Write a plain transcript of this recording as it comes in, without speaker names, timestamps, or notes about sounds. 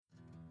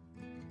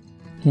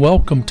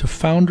Welcome to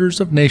Founders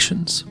of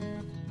Nations.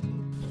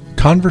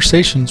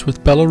 Conversations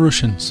with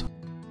Belarusians.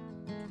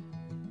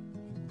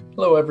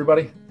 Hello,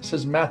 everybody. This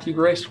is Matthew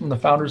Grace from the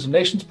Founders of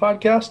Nations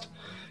podcast,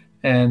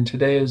 and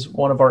today is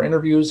one of our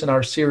interviews in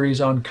our series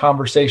on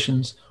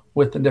conversations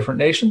with the different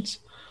nations.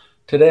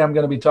 Today, I'm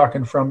going to be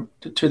talking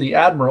to the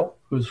Admiral,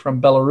 who's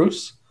from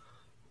Belarus.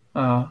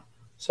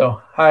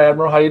 So, hi,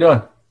 Admiral. How you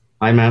doing?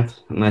 Hi, Matt.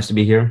 Nice to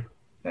be here.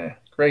 Yeah,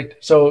 great.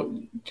 So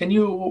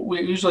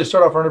we usually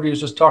start off our interviews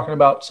just talking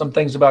about some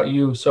things about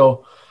you.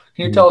 So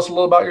can you tell us a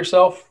little about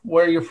yourself,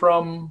 where you're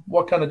from,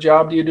 what kind of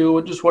job do you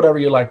do, just whatever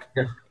you like?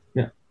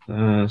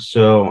 Yeah.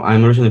 So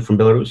I'm originally from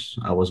Belarus.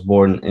 I was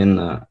born in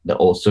the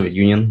old Soviet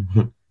Union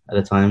at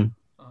the time.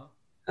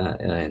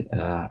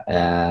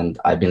 And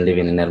I've been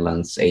living in the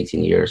Netherlands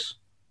 18 years.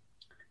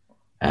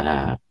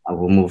 I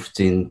moved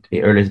in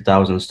the early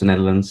 2000s to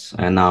Netherlands,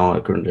 and now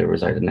I currently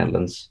reside in the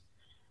Netherlands,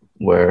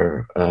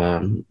 where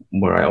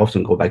I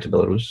often go back to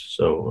Belarus.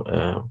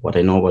 So what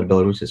I know about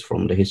Belarus is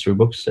from the history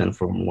books and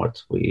from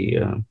what we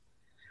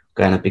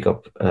kind of pick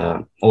up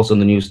also in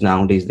the news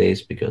now these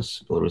days,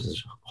 because Belarus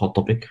is a hot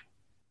topic.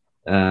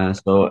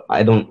 So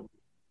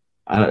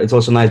it's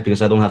also nice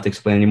because I don't have to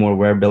explain anymore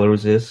where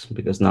Belarus is,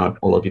 because now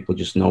a lot of people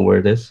just know where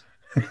it is.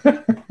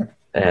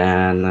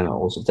 And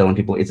also telling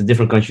people it's a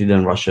different country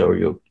than Russia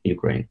or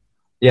Ukraine.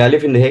 Yeah, I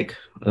live in The Hague,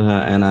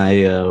 and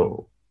I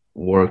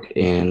work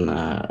in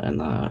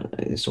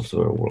the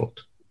software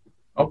world.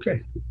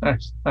 Okay,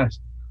 nice.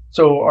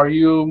 So are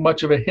you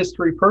much of a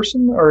history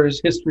person, or is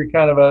history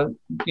kind of a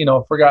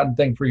forgotten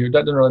thing for you?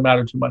 That doesn't really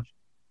matter too much.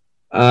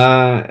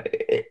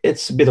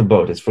 It's a bit of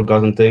both. It's a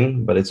forgotten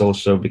thing, but it's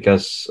also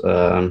because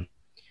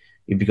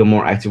you become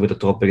more active with the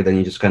topic, then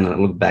you just kind of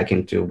look back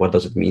into what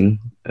does it mean.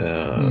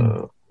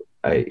 You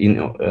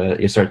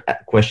start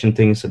question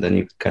things, and then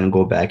you kind of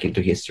go back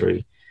into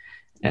history.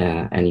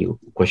 And you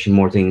question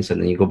more things, and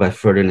then you go back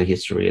further in the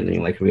history, and then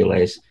you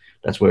realize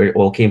that's where it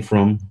all came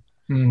from.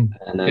 And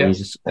then you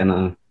just kind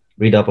of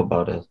read up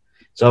about it.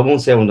 So I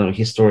won't say I'm a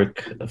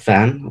historic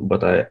fan,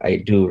 but I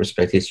do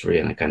respect history,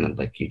 and I kind of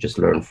you just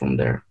learn from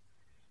there.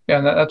 Yeah,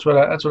 and that's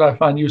what I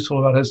find useful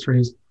about history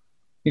is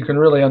you can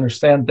really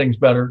understand things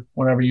better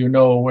whenever you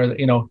know where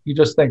you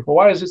just think, well,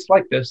 why is this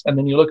like this? And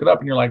then you look it up,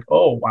 and you're like,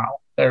 oh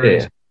wow, there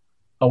is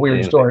a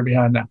weird story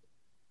behind that.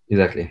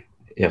 Exactly.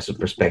 You have some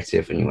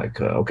perspective, and you're like,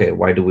 okay,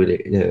 why do we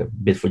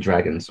bid for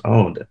dragons?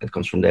 Oh, that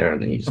comes from there,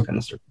 and then you just kind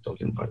of start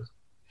talking about it.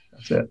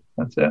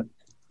 That's it.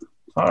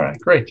 All right,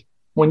 great.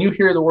 When you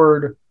hear the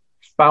word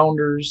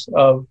founders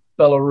of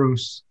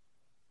Belarus,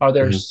 are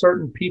there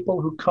certain people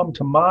who come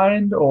to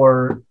mind,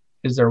 or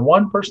is there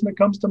one person that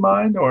comes to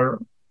mind, or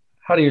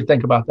how do you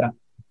think about that?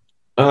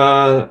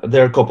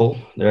 There are a couple.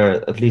 There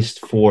are at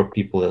least 4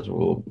 people that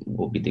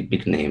will be the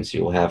big names.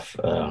 You'll have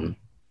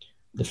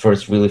the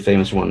first really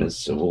famous one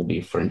will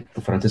be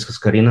Franciscus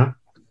Scarina.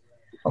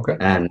 Okay.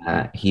 And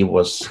he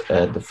was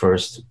the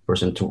first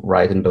person to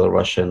write in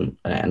Belarusian,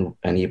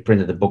 and he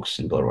printed the books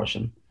in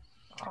Belarusian.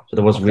 So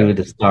that was really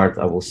the start,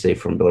 I will say,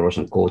 from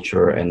Belarusian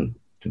culture, and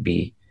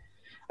I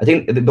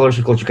think the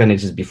Belarusian culture kind of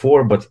existed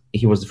before, but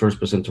he was the first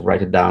person to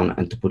write it down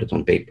and to put it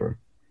on paper.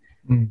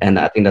 And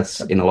I think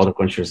that's in a lot of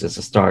countries, it's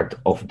the start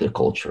of the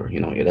culture.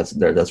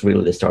 That's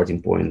really the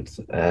starting point.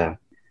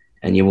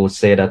 And you will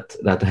say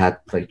that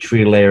had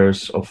 3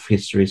 layers of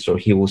history. So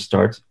he will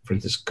start,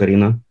 Franciscus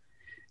Scarina,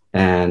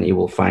 and you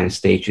will find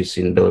statues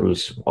in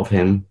Belarus of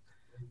him.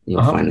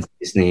 You'll find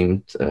his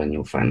name, and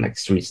you'll find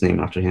streets named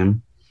after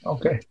him.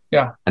 Okay,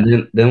 yeah.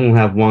 And then we'll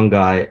have one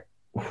guy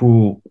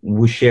who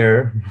we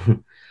share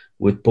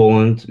with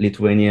Poland,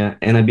 Lithuania,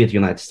 and a bit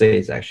United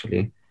States,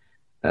 actually.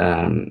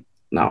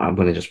 Now I'm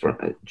going to just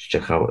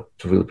check how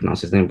to really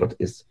pronounce his name, but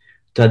it's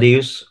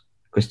Tadeusz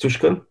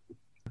Kościuszko.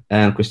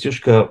 And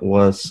Kościuszko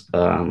was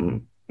a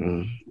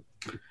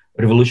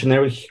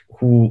revolutionary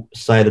who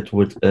sided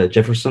with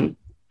Jefferson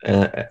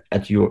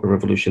at your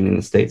revolution in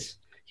the States.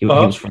 He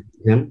was from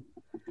him.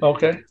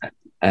 Okay.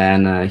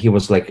 And he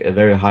was a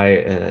very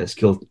high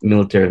skilled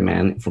military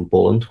man from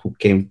Poland who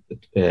came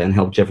and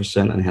helped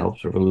Jefferson and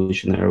helped the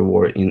Revolutionary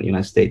War in the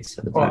United States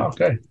at the time.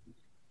 Okay.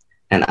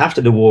 And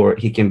after the war,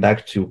 he came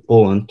back to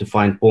Poland to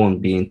find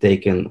Poland being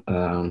taken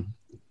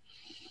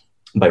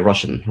by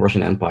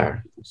Russian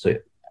Empire. So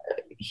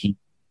he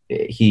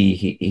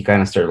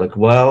kind of started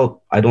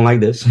well, I don't like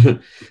this.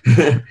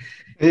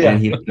 And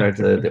he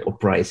started the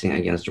uprising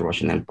against the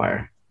Russian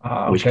Empire,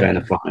 which kind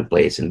of found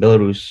place in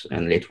Belarus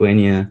and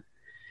Lithuania.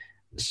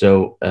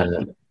 So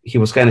he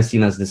was kind of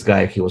seen as this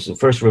guy. He was the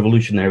first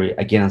revolutionary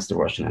against the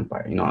Russian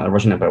Empire. The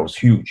Russian Empire was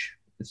huge.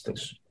 It's at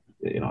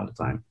the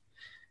time.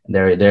 And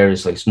there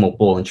is small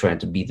Poland trying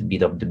to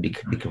beat up the big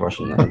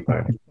Russian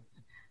Empire.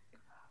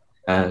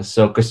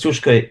 So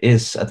Kościuszko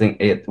is, I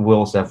think, we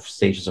also have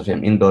statues of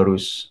him in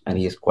Belarus, and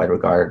he is quite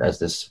regarded as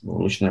this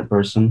revolutionary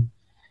person.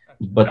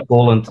 But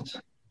Poland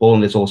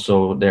is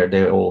also there.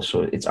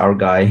 It's our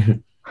guy.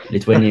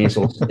 Lithuania is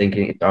also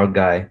thinking it's our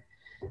guy.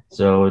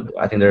 So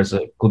I think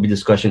could be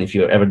discussion if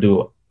you ever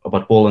do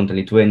about Poland and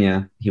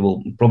Lithuania. He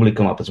will probably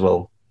come up as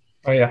well.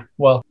 Oh yeah.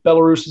 Well,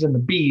 Belarus is in the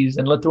B's,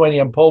 and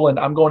Lithuania and Poland.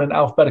 I'm going in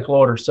alphabetical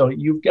order, so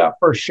you've got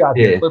first shot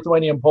here. Yeah,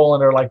 Lithuania and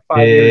Poland are like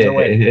 5 years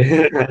away.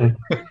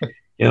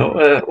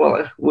 yeah.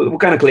 Well, we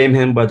kind of claim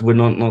him, but we're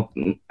not.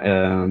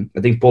 I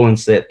think Poland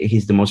said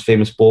he's the most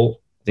famous Pole.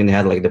 I think they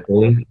had like the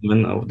Poland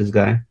even of this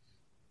guy.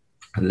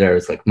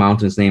 There's like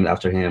mountains named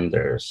after him.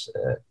 There's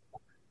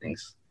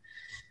things.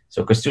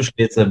 So Kostyuszka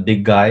is a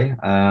big guy.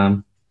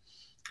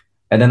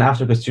 And then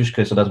after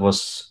Kostyuszka, so that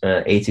was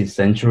 18th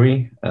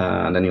century.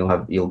 And then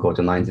you'll go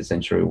to 19th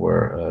century,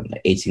 where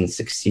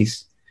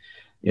 1860s.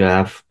 You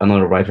have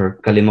another writer,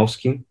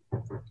 Kalinowski.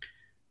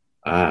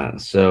 And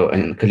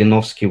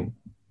Kalinowski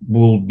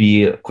will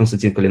be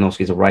Konstantin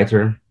Kalinowski is a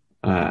writer.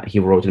 He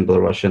wrote in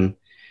Belarusian,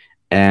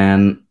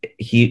 and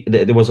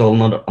there was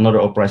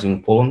another uprising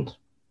in Poland,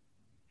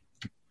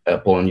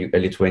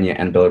 Lithuania,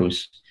 and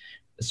Belarus.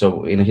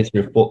 So in the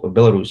history of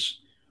Belarus,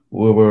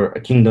 we were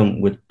a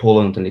kingdom with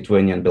Poland and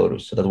Lithuania and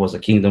Belarus. So that was a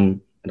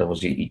kingdom, that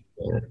was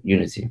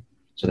unity.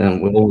 So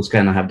then we always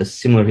kind of have the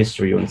similar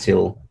history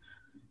until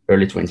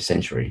early 20th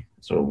century.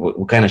 So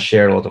we kind of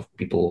share a lot of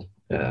people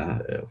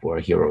who are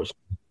heroes.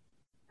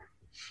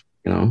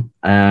 And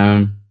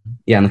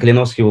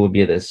Kalinowski will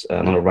be this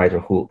another writer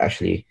who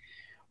actually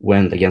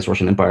went against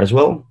Russian Empire as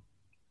well.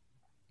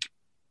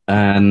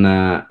 And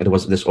it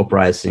was this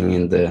uprising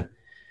in the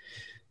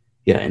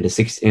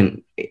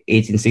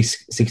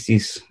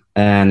 1860s,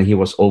 and he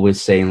was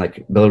always saying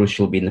like Belarus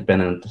should be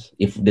independent.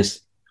 If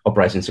this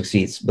uprising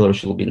succeeds, Belarus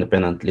should be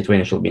independent,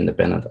 Lithuania should be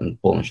independent,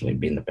 and Poland should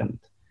be independent.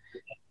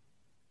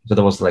 So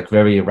that was like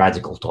very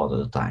radical thought at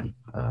the time.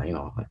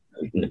 Like,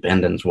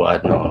 independence,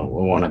 what? No,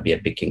 we want to be a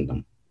big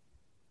kingdom.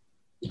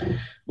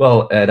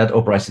 Well, that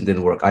uprising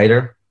didn't work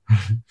either.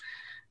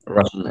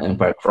 Russian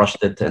Empire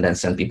crushed it and then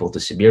sent people to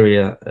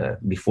Siberia.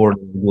 Before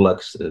the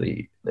gulags,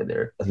 I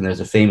think there's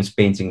a famous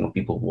painting of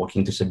people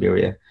walking to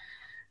Siberia,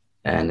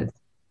 and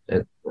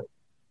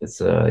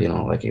it's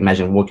like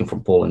imagine walking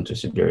from Poland to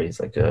Siberia. It's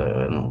like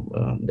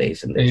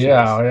days and days.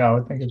 Yeah, I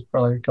would think it's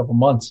probably a couple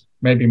months,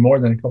 maybe more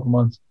than a couple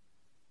months.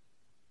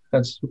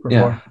 That's super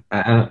far.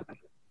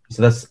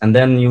 So that's, and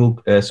then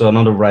so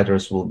another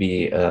writers will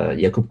be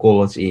Jakub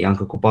Kolas and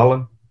Janko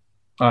Kupala.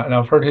 And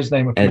I've heard his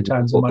name a few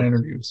times in my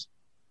interviews.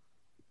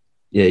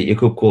 Yeah,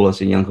 Jakub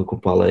Kolas and Janko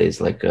Kupala is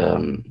like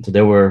so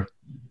they were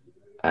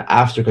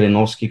after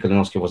Kalinowski.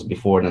 Kalinowski was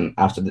before, and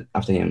after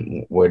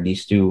him were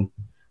these two,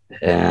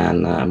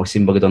 and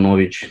Maxim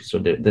Bogdanovich. So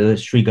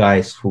there's three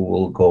guys who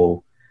will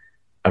go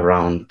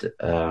around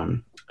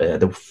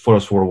the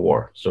First World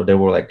War. So they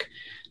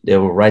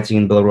were writing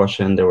in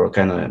Belarusian. They were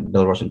kind of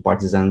Belarusian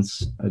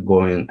partisans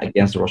going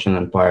against the Russian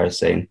Empire,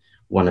 saying,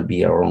 we want to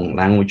be our own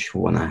language, we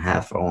want to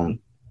have our own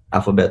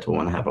alphabet, we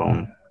want to have our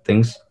own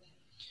things.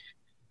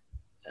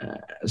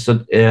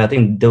 So I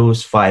think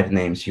those five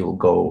names you will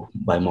go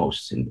by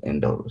most in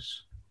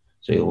Belarus.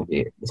 So it will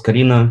be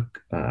Skarina,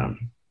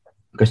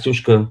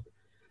 Kostyuszka,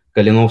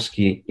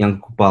 Kalinowski,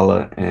 Janko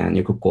Kupala, and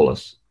Jakub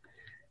Kolas.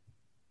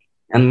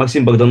 And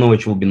Maxim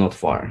Bogdanovich will be not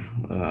far.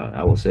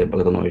 I will say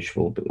Bogdanovich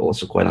will be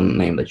also quite a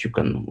name that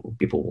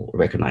people will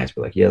recognize, be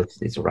like, yes,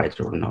 it's a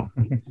writer or no.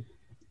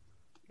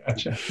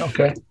 Gotcha.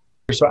 Okay.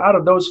 So out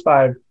of those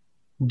five,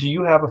 do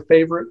you have a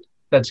favorite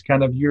that's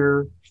kind of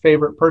your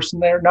favorite person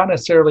there? Not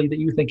necessarily that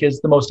you think is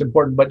the most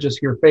important, but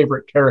just your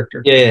favorite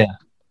character. Yeah.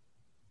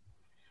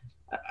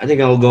 I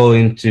think I'll go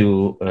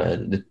into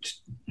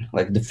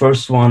the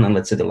first one and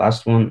let's say the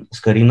last one,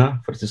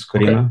 Skarina, Francisco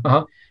Skarina. Okay.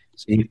 Uh-huh.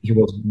 So he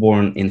was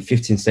born in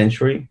 15th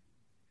century.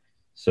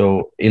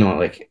 So,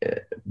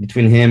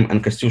 between him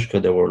and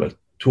Kostyuszka, there were like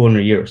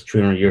 200 years,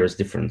 300 years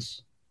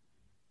difference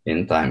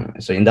in time.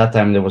 So in that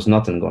time, there was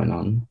nothing going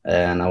on.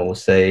 And I will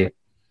say,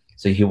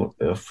 so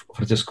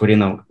Francisco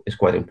Skarina is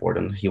quite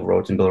important. He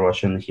wrote in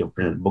Belarusian, he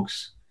printed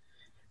books.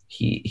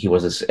 He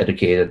was this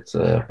educated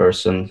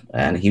person,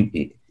 and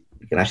he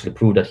can actually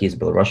prove that he's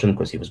Belarusian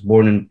because he was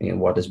born in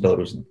what is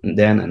Belarus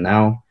then and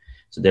now.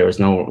 So there is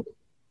no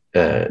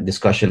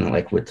discussion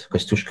like with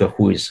Kostyuszka,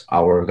 who is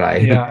our guy.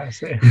 Yeah, I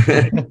see.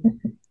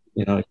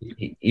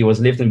 He was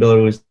lived in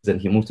Belarus, then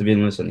he moved to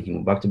Vilnius, and he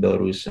moved back to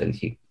Belarus, and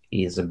he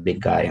is a big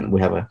guy. And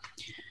we have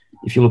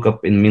if you look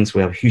up in Minsk,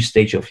 we have a huge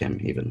statue of him.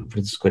 Even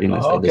Francisco Skarina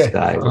is like this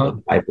guy with a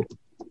Bible.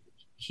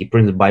 He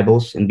printed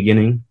Bibles in the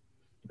beginning.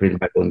 He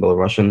printed Bible in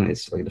Belarusian.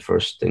 It's like the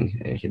first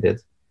thing he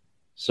did.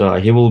 So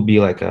he will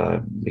be like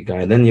a big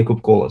guy. Then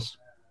Jakub Kolas.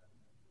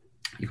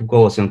 Jakub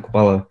Kolas and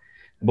Kupala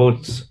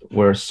both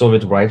were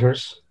Soviet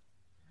writers.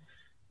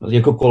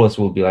 Jakub Kolas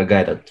will be a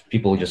guy that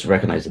people just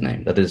recognize the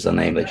name. That is a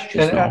name that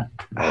you just know.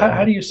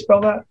 How do you spell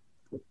that?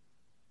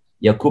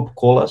 Jakub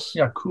Kolas.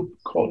 Jakub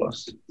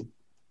Kolas.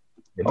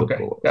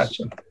 Okay,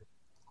 gotcha.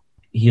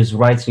 His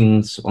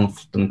writings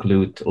often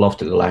include love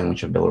to the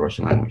language of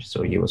Belarusian language.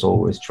 So he was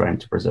always trying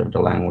to preserve the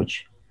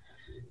language,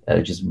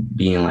 just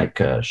being like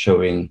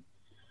showing,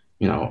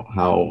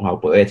 how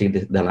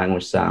poetic the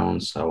language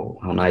sounds,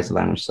 how nice the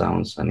language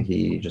sounds, and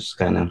he just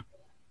kind of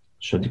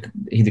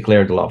he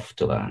declared love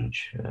to the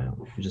language,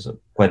 which is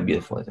quite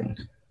beautiful, I think.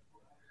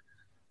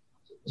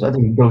 So I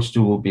think those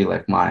two will be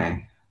like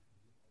my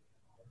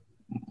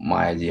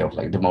my idea of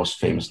like the most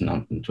famous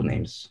two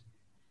names.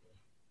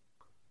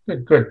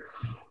 Good.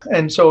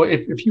 And so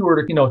if you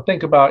were to,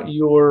 think about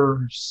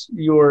your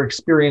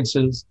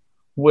experiences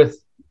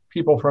with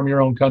people from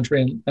your own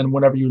country and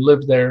whenever you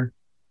lived there,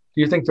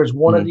 do you think there's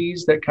one of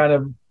these that kind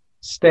of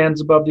stands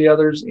above the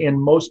others in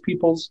most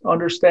people's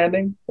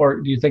understanding?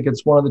 Or do you think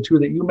it's one of the two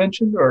that you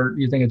mentioned, or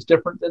do you think it's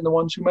different than the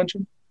ones you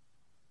mentioned?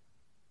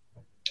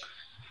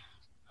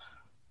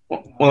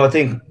 Well, I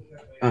think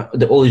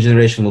the older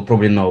generation will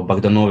probably know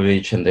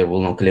Bogdanovich, and they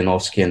will know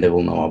Kalinowski, and they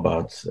will know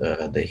about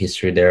the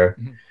history there,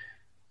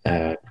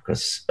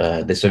 because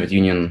the Soviet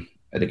Union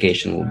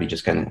education will be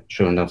just kind of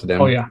shown down to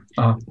them. Oh, yeah.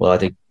 Well, I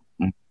think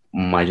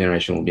my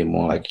generation will be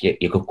more like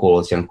Jakub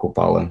Kolos, Jan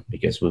Kupala,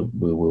 because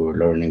we were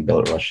learning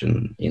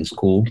Belarusian in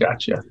school.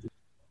 Gotcha.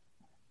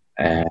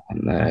 And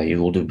you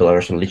will do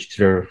Belarusian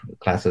literature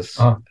classes,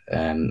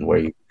 and where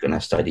you're going to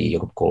study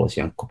Jakub Kolos,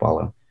 Jan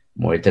Kupala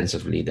more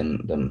intensively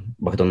than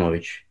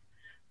Bogdanovich,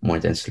 more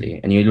intensely.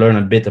 And you learn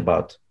a bit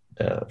about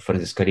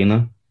Francis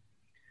Karina,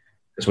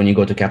 because when you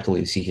go to Capital,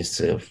 you see his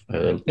stage,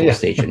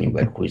 and you're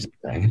like, who is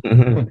that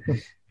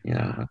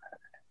guy?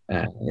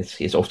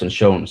 It's often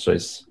shown. So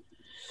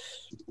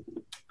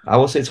I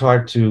would say it's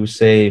hard to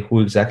say who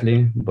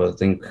exactly, but I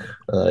think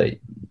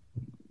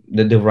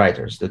the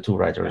writers, the two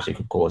writers,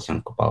 Jakub Kolos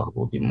and Kupala,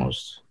 will be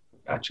most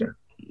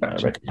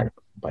recognized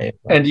by it.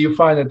 And do you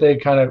find that they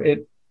kind of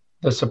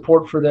the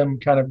support for them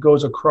kind of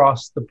goes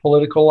across the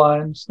political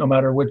lines, no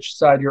matter which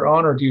side you're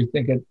on, or do you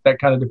think that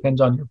kind of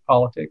depends on your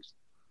politics?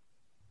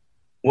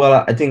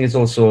 Well, I think it's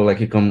also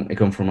like you come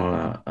from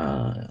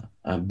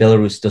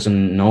Belarus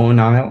doesn't know an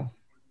aisle,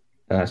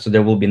 so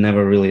there will be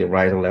never really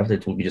right or left.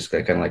 It will be just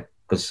kind of like,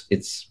 because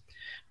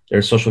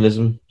there's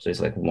socialism, so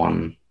it's like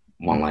one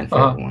line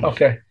for everyone.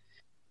 Okay.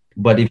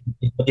 But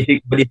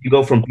if you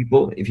go from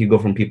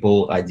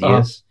people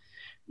ideas,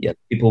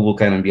 people will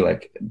kind of be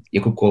like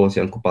Jakub Kolos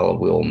and Kupala.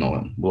 We all know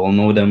them. We all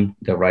know them.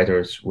 The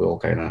writers will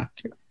kind of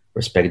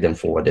respect them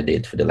for what they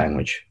did for the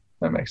language.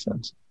 That makes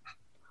sense.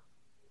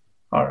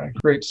 All right,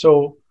 great.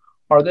 So,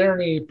 are there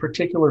any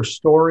particular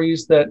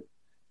stories that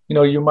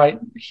you might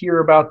hear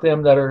about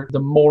them that are the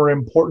more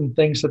important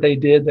things that they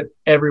did that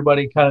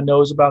everybody kind of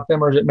knows about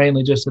them, or is it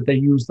mainly just that they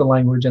use the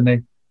language and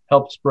they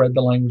help spread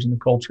the language and the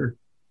culture?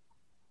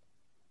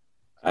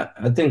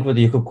 I think with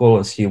Jakub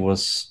Kolos, he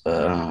was,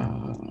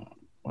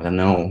 what I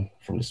know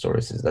from the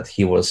stories is that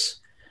he was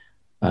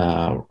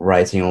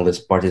writing all these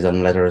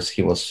partisan letters.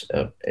 He was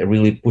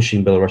really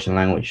pushing Belarusian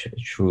language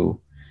through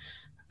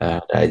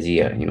the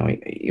idea.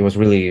 He was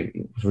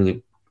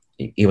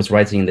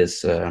writing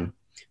this.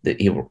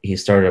 He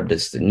started up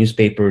this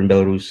newspaper in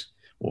Belarus,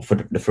 for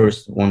the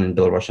first one in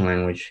Belarusian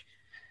language,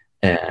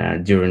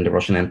 during the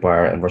Russian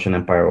Empire. And Russian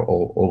Empire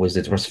always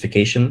did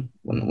Russification.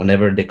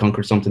 Whenever they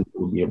conquered something, they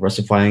would be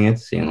Russifying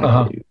it.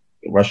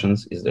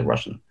 Russians is the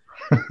Russian.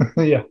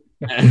 Yeah.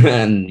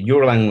 And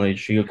your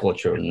language, your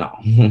culture, no.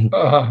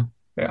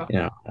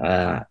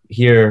 Yeah.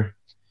 Here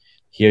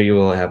you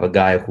will have a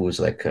guy who's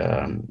like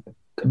a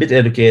bit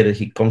educated.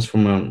 He comes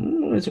from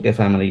a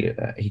family.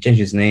 He changed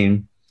his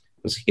name.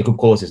 Jakub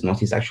Kolos is not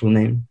his actual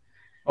name.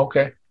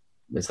 Okay.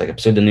 It's like a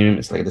pseudonym.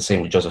 It's like the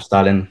same with Joseph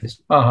Stalin.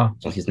 It's not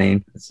his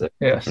name. It's a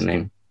different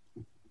name.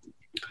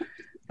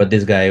 But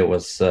this guy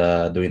was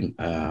doing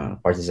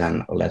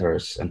partisan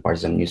letters and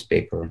partisan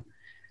newspaper.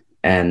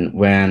 And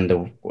when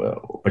the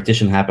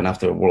partition happened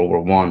after World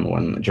War I,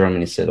 when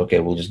Germany said, okay,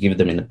 we'll just give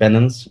them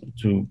independence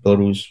to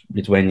Belarus,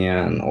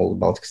 Lithuania, and all the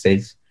Baltic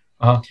states,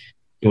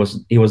 he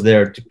was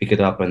there to pick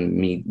it up and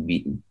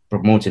be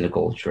promoting the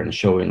culture and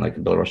showing like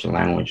the Belarusian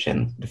language.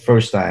 And the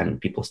first time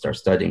people start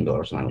studying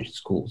Belarusian language in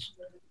schools.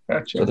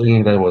 Gotcha. So I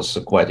think that was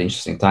a quite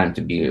interesting time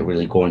to be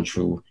really going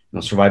through,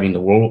 surviving the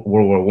World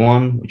War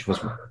I, which was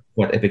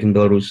quite epic in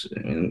Belarus,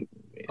 and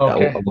all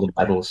the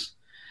battles.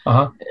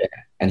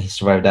 And he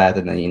survived that,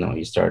 and then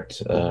you start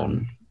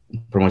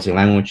promoting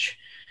language.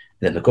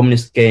 Then the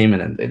communists came,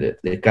 and then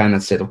they kind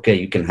of said, okay,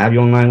 you can have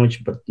your own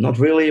language, but not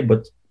really.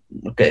 But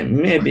okay,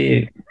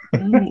 maybe we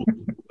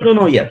don't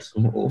know yet.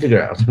 We'll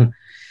figure out.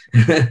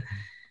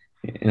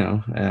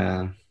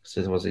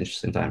 So it was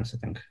interesting times, I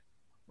think.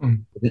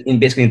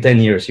 Basically, in 10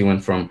 years, he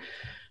went from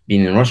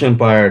being in Russian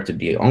Empire to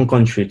be own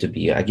country to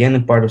be again a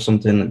part of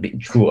something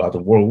throughout the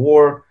World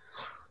War.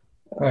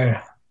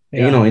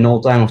 In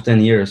all time of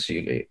 10 years,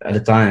 at a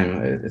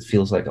time, it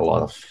feels like a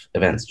lot of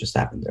events just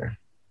happened there.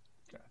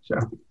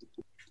 Gotcha.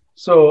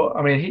 So,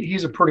 I mean,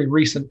 he's a pretty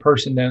recent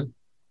person then.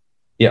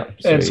 Yeah.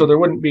 So there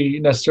wouldn't be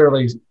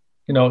necessarily,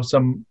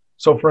 some.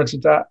 So, for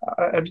instance,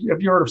 have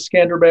you heard of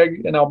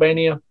Skanderbeg in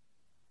Albania?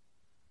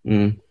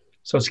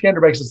 So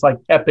Skanderbeg is this like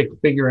epic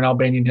figure in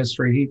Albanian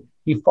history.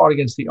 He fought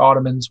against the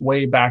Ottomans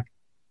way back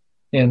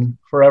in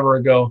forever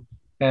ago,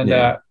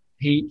 and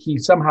he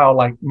somehow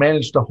like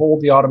managed to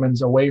hold the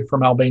Ottomans away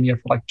from Albania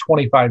for like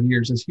 25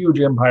 years. This huge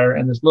empire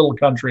and this little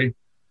country.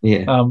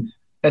 Yeah.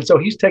 And so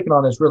he's taken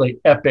on this really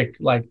epic,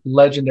 like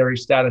legendary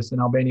status in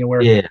Albania,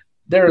 where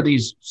there are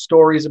these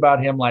stories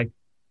about him, like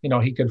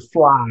he could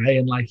fly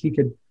and like he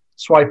could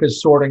swipe his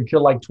sword and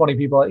kill like 20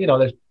 people.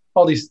 There's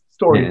all these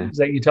stories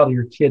that you tell to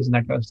your kids and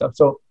that kind of stuff.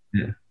 So,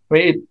 Yeah. I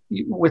mean,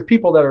 with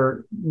people that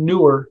are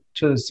newer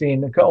to the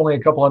scene, only a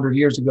couple hundred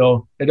years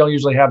ago, they don't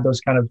usually have those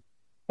kind of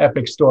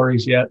epic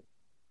stories yet.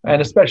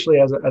 And especially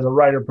as a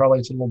writer, probably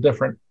it's a little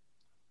different.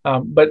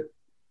 But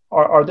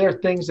are there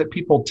things that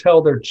people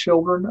tell their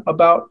children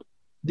about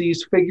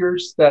these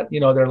figures that,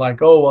 they're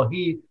like, oh, well,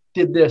 he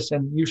did this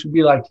and you should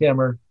be like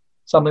him or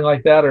something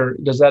like that? Or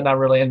does that not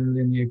really enter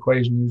in the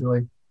equation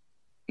usually?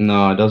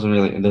 No, it doesn't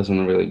really. It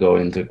doesn't really go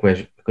into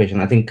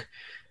equation. I think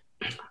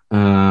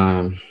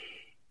the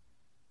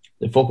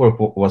folklore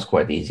was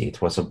quite easy.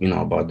 It was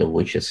about the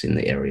witches in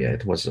the area.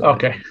 It was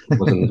okay. It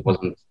wasn't. It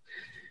wasn't.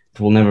 It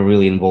will never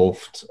really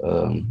involved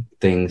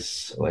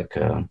things like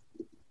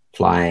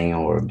flying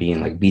or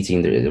being like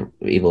beating the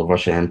evil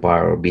Russian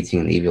Empire or beating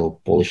an evil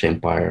Polish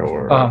Empire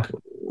or like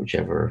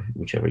whichever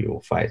you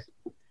will fight.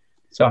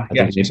 So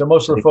so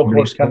most of the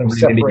folklore is kind of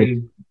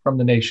separated from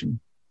the nation.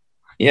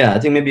 Yeah, I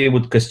think maybe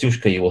with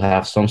Kostyuszka you will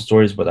have some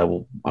stories, but I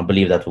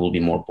believe that will be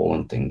more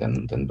Poland thing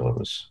than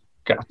Belarus.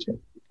 Gotcha.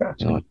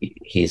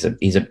 He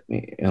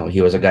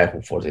was a guy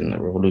who fought in the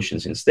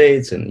revolutions in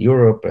States and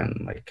Europe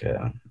and like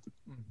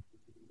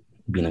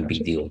been a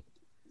big deal.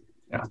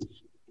 Yeah.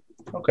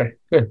 Okay.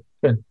 Good.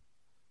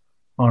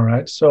 All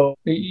right. So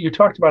you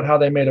talked about how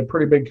they made a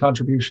pretty big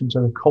contribution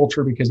to the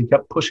culture because he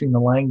kept pushing the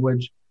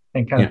language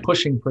and kind of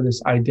pushing for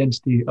this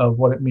identity of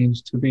what it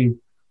means to be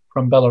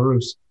from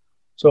Belarus.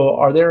 So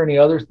are there any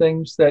other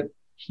things that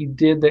he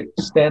did that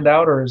stand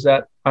out, or is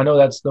that, I know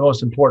that's the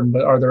most important,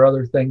 but are there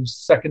other things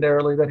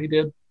secondarily that he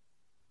did?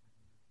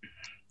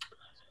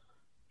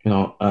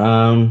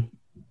 The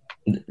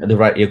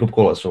right Jakub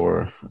Kolas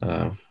or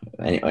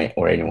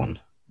anyone.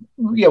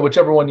 Yeah,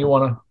 whichever one you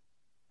want to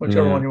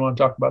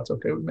talk about, it's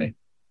okay with me.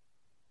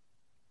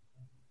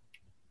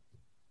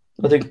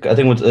 I think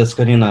with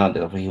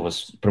Skarina, he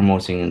was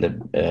promoting the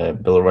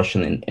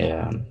Belarusian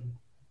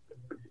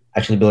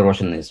actually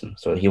Belarusianism.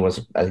 So he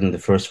was, I think, the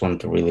first one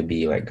to really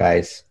be like,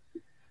 guys,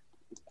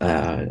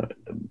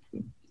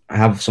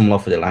 have some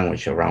love for the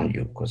language around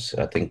you, because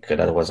I think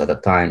that was at the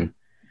time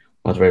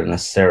not very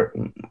necessary.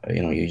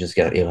 You just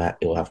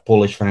you'll have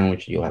Polish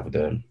language, you have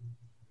the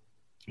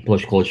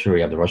Polish culture,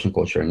 you have the Russian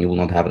culture, and you will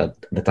not have at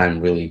the time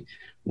really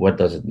what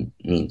does it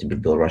mean to be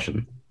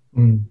Belarusian.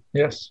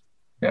 Yes.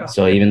 Yeah.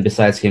 So even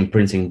besides him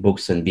printing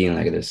books and being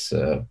like this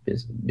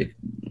big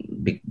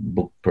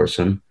book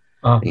person,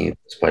 I think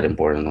it's quite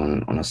important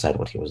on a side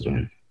what he was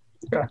doing.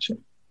 Gotcha.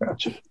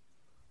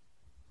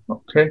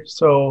 Okay,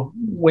 so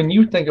when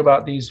you think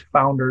about these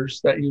founders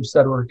that you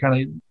said were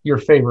kind of your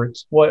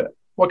favorites, what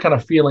kind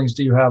of feelings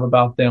do you have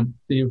about them?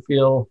 Do you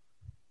feel,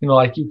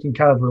 like you can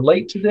kind of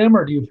relate to them,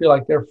 or do you feel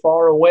like they're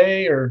far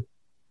away, or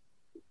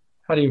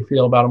how do you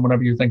feel about them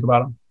whenever you think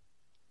about them?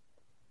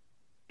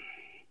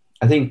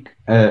 I think,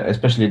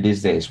 especially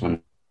these days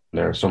when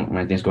there are so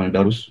many things going in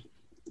Belarus,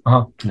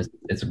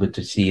 it's good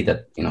to see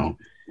that,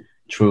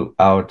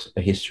 throughout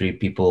history,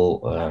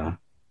 people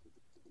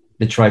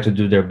they try to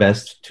do their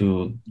best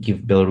to give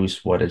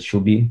Belarus what it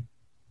should be,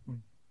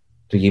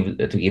 to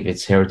give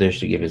its heritage,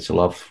 to give its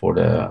love for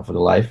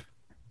the life.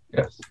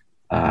 Yes.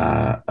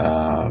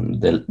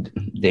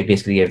 They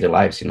basically gave their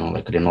lives.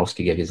 Like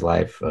Krenovsky gave his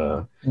life,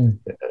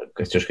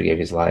 Kostyuszka gave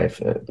his life.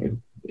 A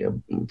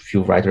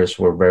few writers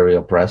were very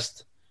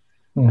oppressed,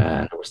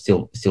 and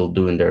were still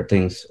doing their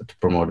things to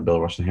promote the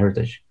Belarusian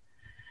heritage.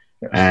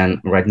 Yes. And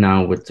right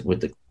now, with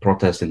the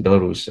protests in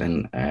Belarus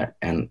and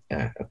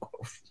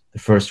the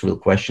first real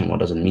question, what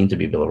does it mean to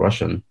be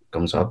Belarusian,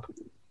 comes up.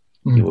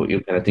 You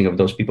kind of think of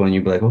those people and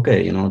you be like,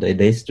 okay,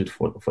 they stood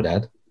for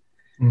that.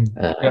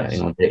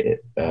 Yes.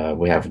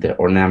 We have the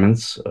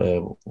ornaments.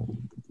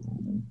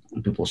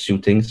 People sew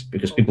things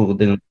because people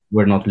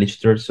were not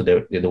literate, so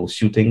they will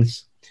sew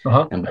things.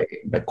 And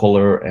by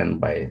color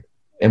and by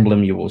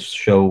emblem, you will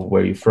show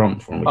where you're from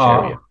which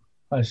area.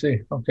 I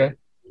see. Okay.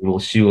 You will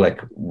sew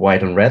like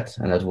white and red,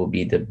 and that will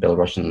be the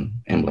Belarusian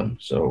emblem.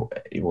 So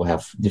it will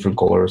have different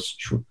colors.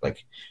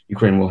 Like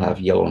Ukraine will have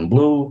yellow and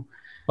blue.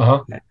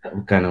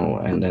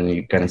 And then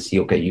you kind of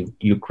see, okay, you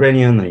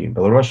Ukrainian or you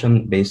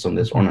Belarusian based on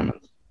this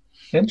ornament.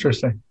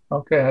 Interesting.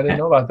 Okay, I didn't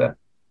know about that.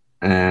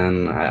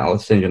 And I'll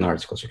send you an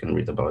article so you can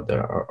read about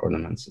the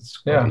ornaments. It's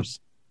quite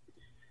interesting.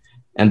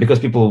 And because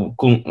people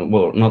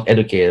were not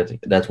educated,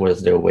 that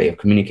was their way of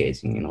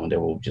communicating. They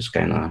will just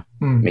kind of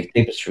make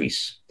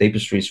tapestries,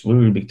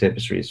 really big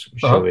tapestries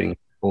showing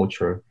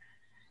culture.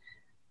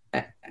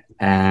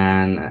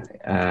 And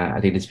I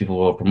think these people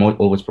will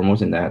always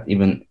promoting that,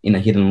 even in a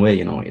hidden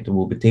way. It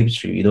will be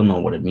tapestry. You don't know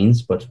what it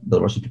means, but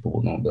the Russian people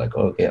will know. Be like,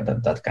 oh, okay,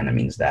 that kind of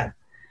means that.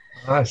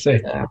 I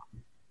see.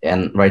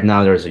 And right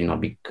now there's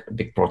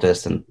big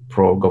protest and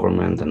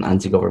pro-government and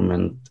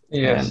anti-government.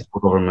 Yes. And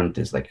pro-government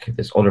is like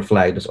this other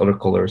flag, there's other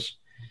colors.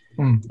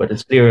 But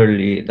it's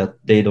clearly that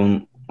they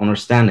don't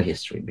understand the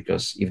history,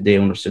 because if they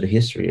understood the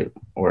history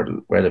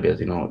or read a bit,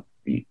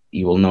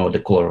 you will know the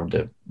color of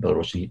the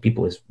Belarusian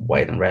people is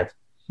white and red.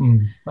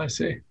 I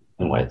see.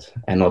 And white,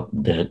 and not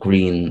the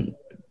green,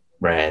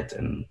 red,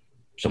 and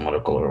some other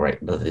color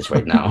that is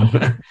right now.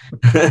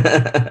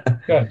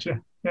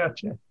 Gotcha.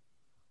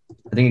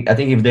 I think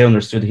if they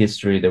understood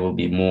history, they will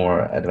be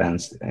more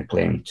advanced and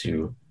claim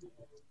to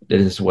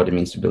this is what it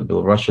means to be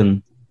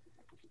Belarusian.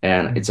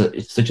 And it's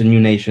such a new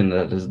nation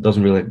that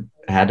doesn't really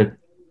had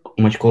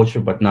much culture,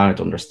 but now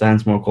it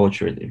understands more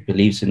culture. It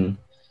believes in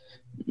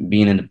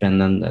being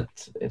independent. That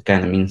it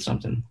kind of means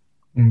something.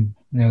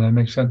 Yeah, that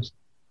makes sense.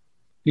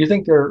 Do you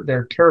think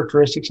their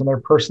characteristics and their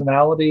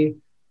personality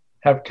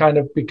have kind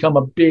of become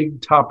a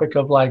big topic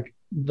of like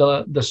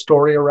the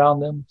story around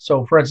them?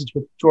 So, for instance,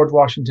 with George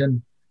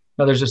Washington,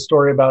 there's a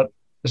story about,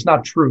 it's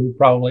not true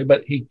probably,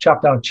 but he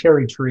chopped down a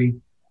cherry tree.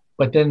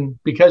 But then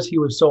because he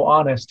was so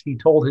honest, he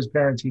told his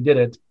parents he did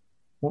it.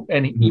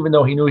 And even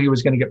though he knew he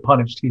was going to get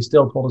punished, he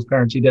still told his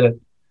parents he did it.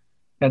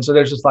 And so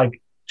there's just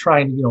like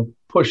trying to,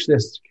 push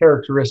this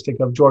characteristic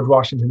of George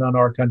Washington on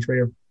our country,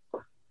 or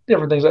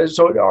different things.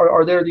 So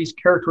are there these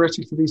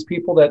characteristics of these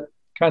people that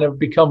kind of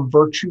become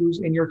virtues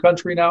in your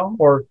country now?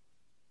 Or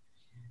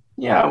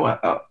yeah,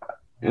 well,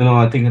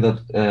 I think that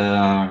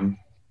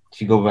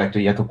if you go back to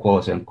Jakub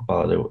Kolas and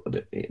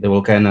Kupala, they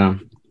were kind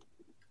of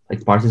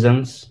like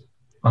partisans.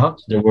 So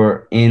they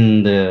were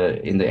in the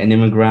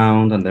enemy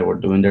ground and they were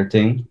doing their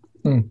thing.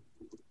 And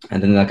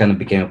then that kind of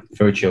became a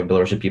virtue of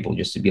Belarusian people,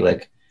 just to be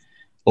like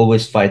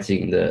always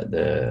fighting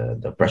the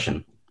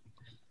oppression.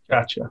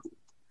 Gotcha.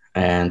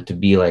 And to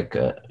be like,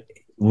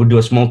 we'll do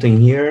a small thing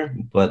here,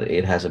 but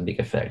it has a big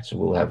effect. So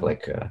we'll have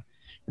like,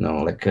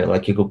 like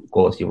Jakub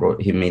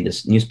Kolas, he made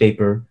this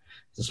newspaper.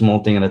 It's a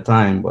small thing at a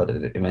time, but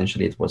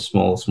eventually it was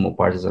small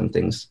partisan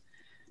things.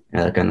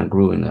 And that kind of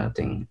grew in that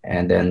thing.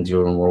 And then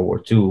during World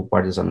War II,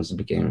 partisans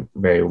became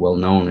very well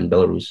known in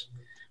Belarus,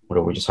 where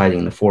they were just hiding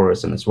in the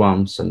forests and the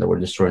swamps, and they were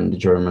destroying the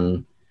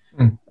German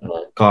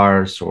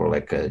cars or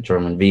like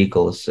German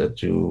vehicles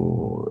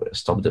to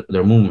stop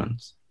their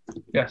movements.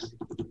 Yes.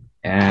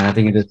 And I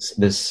think it's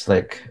this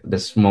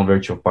small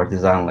virtue of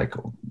partisan, like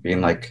being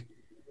like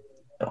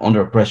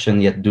under oppression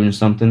yet doing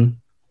something.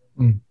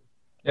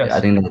 Yes.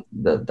 I think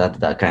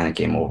that kind of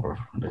came over.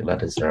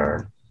 That is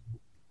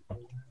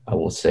I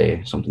will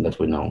say something that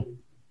we know.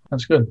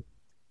 That's good.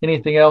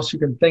 Anything else you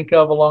can think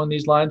of along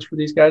these lines for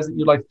these guys that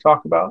you'd like to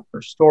talk about,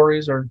 or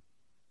stories, or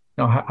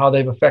how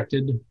they've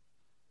affected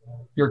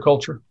your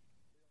culture?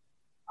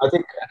 I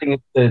think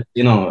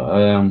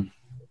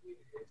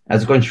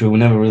as a country, we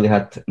never really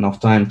had enough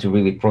time to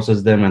really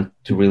process them and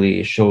to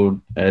really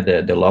show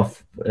the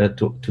love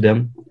to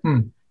them,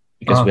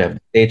 because we have a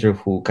dictator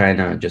who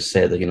kind of just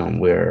said that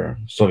we're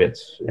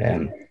Soviets,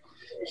 and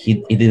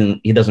he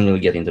doesn't really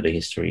get into the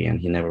history, and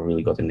he never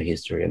really got into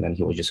history, and then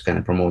he was just kind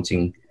of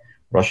promoting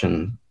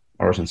Russian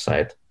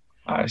side.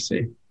 I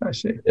see.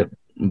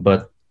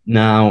 But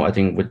now I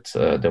think with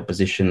the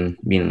opposition,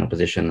 being in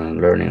opposition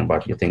and learning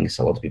about your things,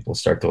 a lot of people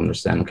start to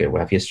understand, okay, we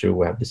have history,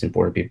 we have these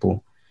important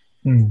people,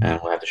 and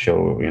we have to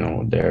show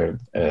their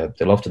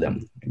love to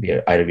them,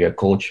 either via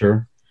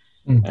culture,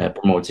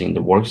 promoting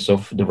the works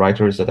of the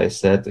writers that I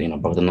said,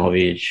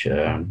 Bogdanovich,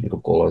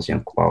 Jakub Kolas,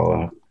 Jan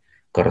Kupala,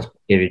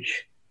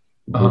 Karatkevich,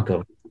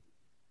 Bulkov.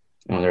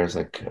 There's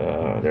a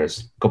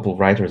couple of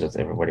writers that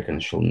everybody can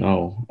should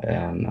know,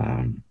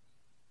 and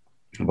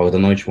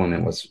Bogdanovich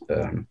one was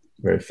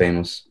very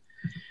famous.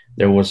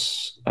 There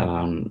was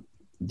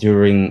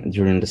during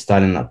the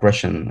Stalin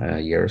oppression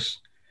years,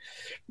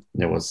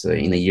 there was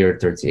in the year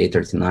 38,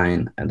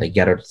 39, and they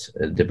gathered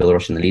the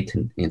Belarusian elite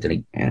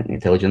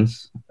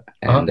intelligence,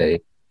 and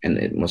it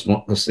was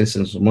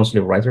mostly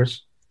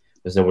writers,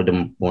 because they were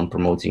the one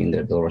promoting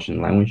the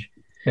Belarusian language.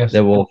 Yes.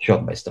 They were all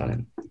shot by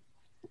Stalin.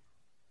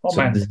 Oh,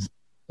 man.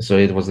 So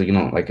it was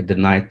like the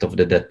night of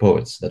the dead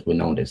poets that we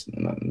know this.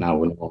 Now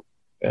we know.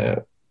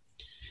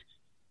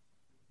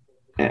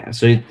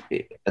 So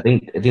I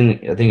think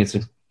it's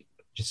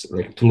just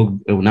like to look.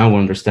 Now we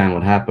understand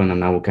what happened, and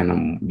now we're kind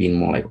of being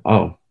more like,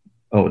 oh,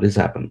 this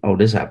happened,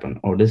 this happened,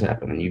 this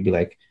happened, and you'd be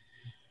like,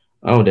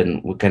 oh,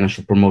 then we kind of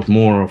should promote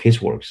more of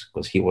his works,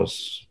 because he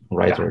was a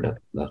writer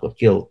that got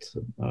killed,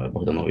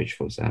 Bogdanovich,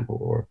 for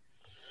example,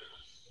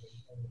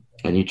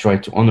 and you try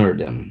to honor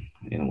them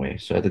in a way.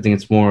 So I think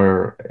it's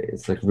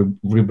like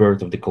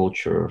rebirth of the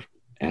culture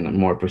and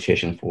more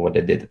appreciation for what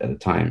they did at the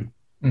time.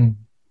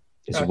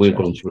 So we're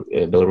going through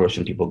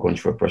Belarusian people going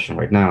through oppression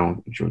right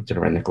now through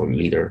tyrannical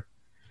leader.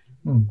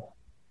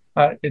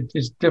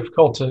 It's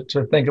difficult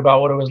to think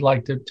about what it was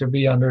like to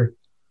be under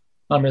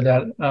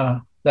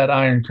that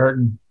Iron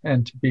Curtain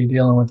and to be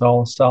dealing with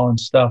all of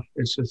Stalin's stuff.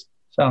 It just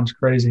sounds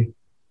crazy.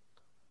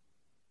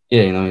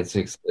 Yeah,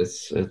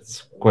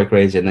 it's quite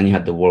crazy. And then you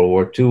had the World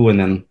War II, and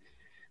then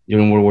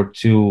during World War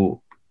II,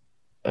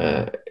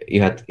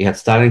 you had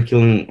Stalin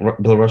killing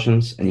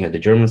Belarusians, and you had the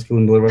Germans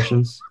killing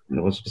Belarusians, and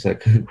it was just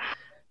like,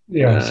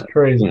 it's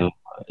crazy.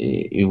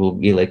 You will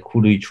be like,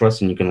 who do you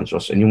trust? And you cannot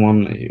trust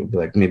anyone. You'll be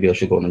like, maybe I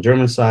should go on the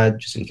German side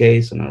just in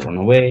case, and I run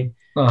away.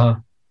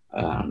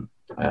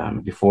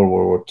 Before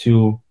World War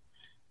II,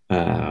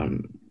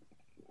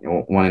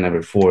 1 in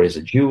every 4 is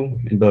a Jew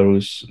in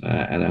Belarus,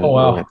 and then we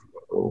have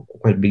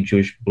quite a big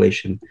Jewish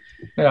population.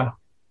 Yeah,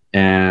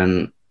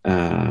 and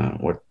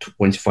 25%,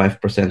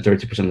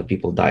 30% of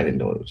people died in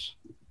Belarus.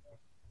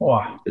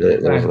 Wow,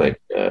 there was like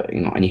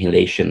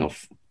annihilation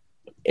of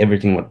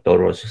everything what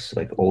Belarus is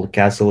like, all the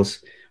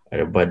castles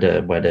by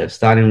the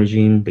Stalin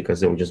regime, because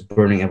they were just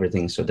burning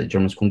everything so the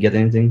Germans couldn't get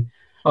anything,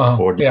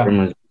 or the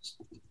Germans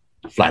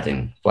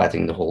flattening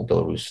the whole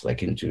Belarus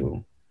like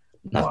into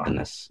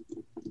nothingness.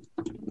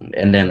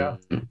 And then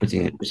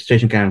putting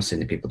concentration camps,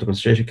 sending people to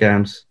concentration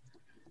camps.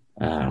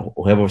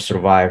 Whoever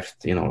survived,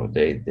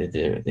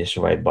 they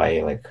survived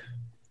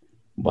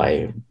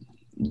by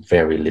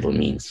very little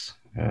means.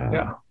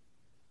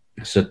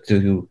 So I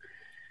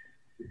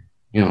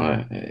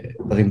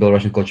think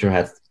Belarusian culture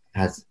has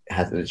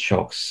its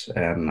shocks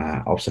and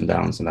ups and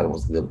downs, and that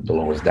was the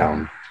lowest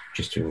down,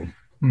 just to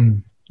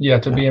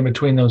be in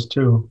between those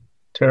two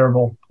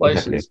terrible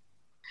places. Exactly.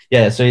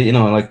 Yeah, so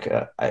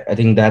I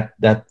think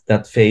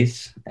that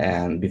phase,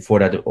 and before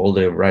that, all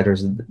the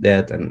writers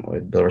dead, and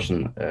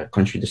Belarusian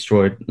country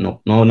destroyed.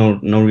 No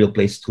real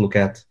place to look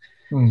at,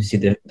 to see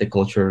the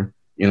culture.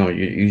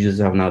 You just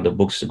have now the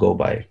books to go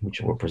by, which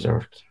were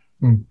preserved.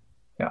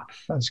 Yeah,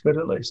 that's good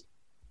at least.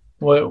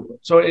 Well,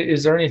 so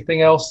is there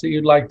anything else that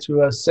you'd like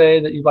to say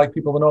that you'd like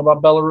people to know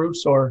about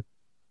Belarus, or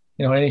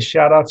any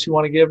shout outs you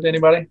want to give to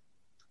anybody?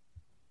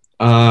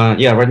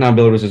 Right now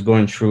Belarus is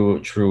going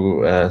through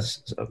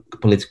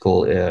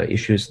political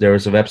issues. There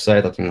is a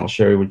website, I think I'll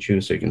share it with you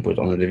so you can put it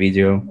on the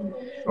video,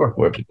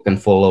 where people can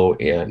follow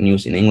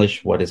news in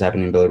English, what is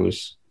happening in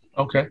Belarus.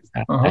 Okay.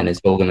 And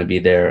it's all going to be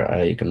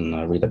there. You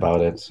can read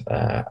about it.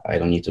 I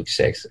don't need to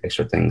say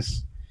extra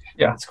things.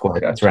 Yeah, it's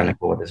quite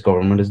tyrannical what this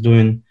government is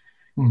doing.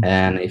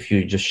 And if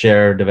you just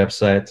share the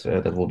website,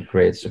 that will be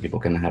great, so people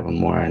can have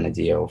an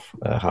idea of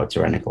how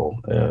tyrannical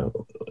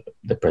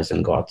the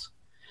president got.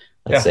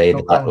 Let's say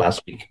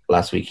last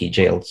week he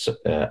jailed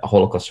a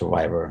Holocaust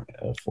survivor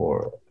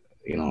for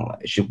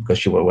because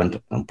she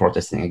went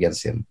protesting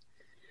against him.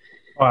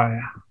 Oh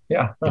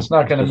yeah, that's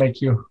not going to make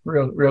you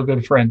real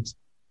good friends.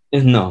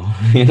 No,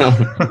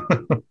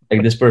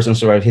 like this person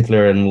survived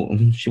Hitler,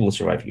 and she will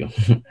survive you.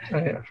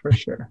 Yeah, for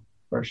sure.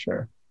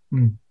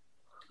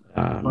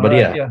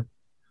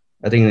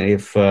 I think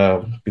if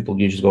people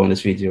can just go in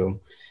this video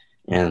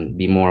and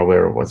be more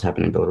aware of what's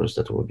happening in Belarus,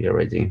 that will be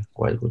already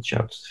quite a good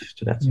shout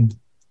to that.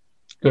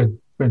 Good.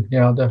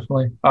 Yeah, I'll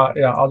definitely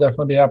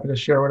be happy to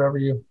share whatever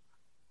you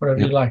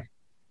like.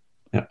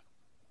 Yeah.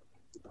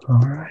 All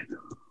right.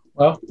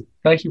 Well,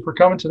 thank you for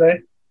coming today.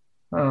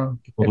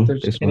 If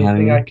there's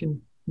anything I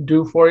can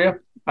do for you,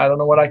 I don't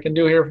know what I can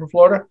do here from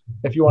Florida.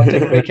 If you want to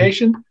take a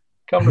vacation,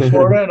 come to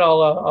Florida, and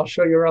I'll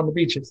show you around the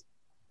beaches.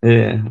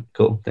 Yeah,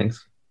 cool.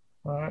 Thanks.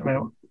 All right,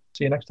 man.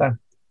 See you next time.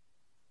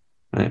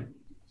 All right.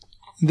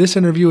 This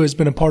interview has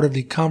been a part of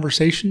the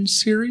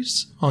Conversations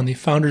series on the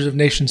Founders of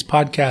Nations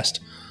podcast,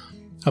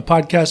 a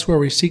podcast where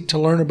we seek to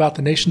learn about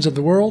the nations of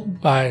the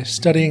world by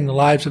studying the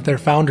lives of their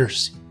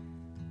founders.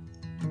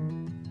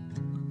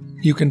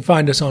 You can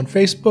find us on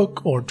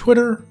Facebook or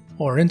Twitter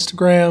or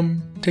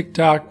Instagram,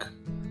 TikTok,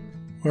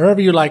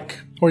 wherever you like,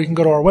 or you can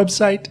go to our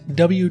website,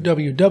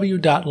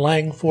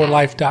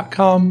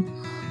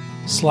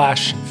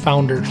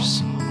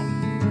 www.lang4life.com/founders.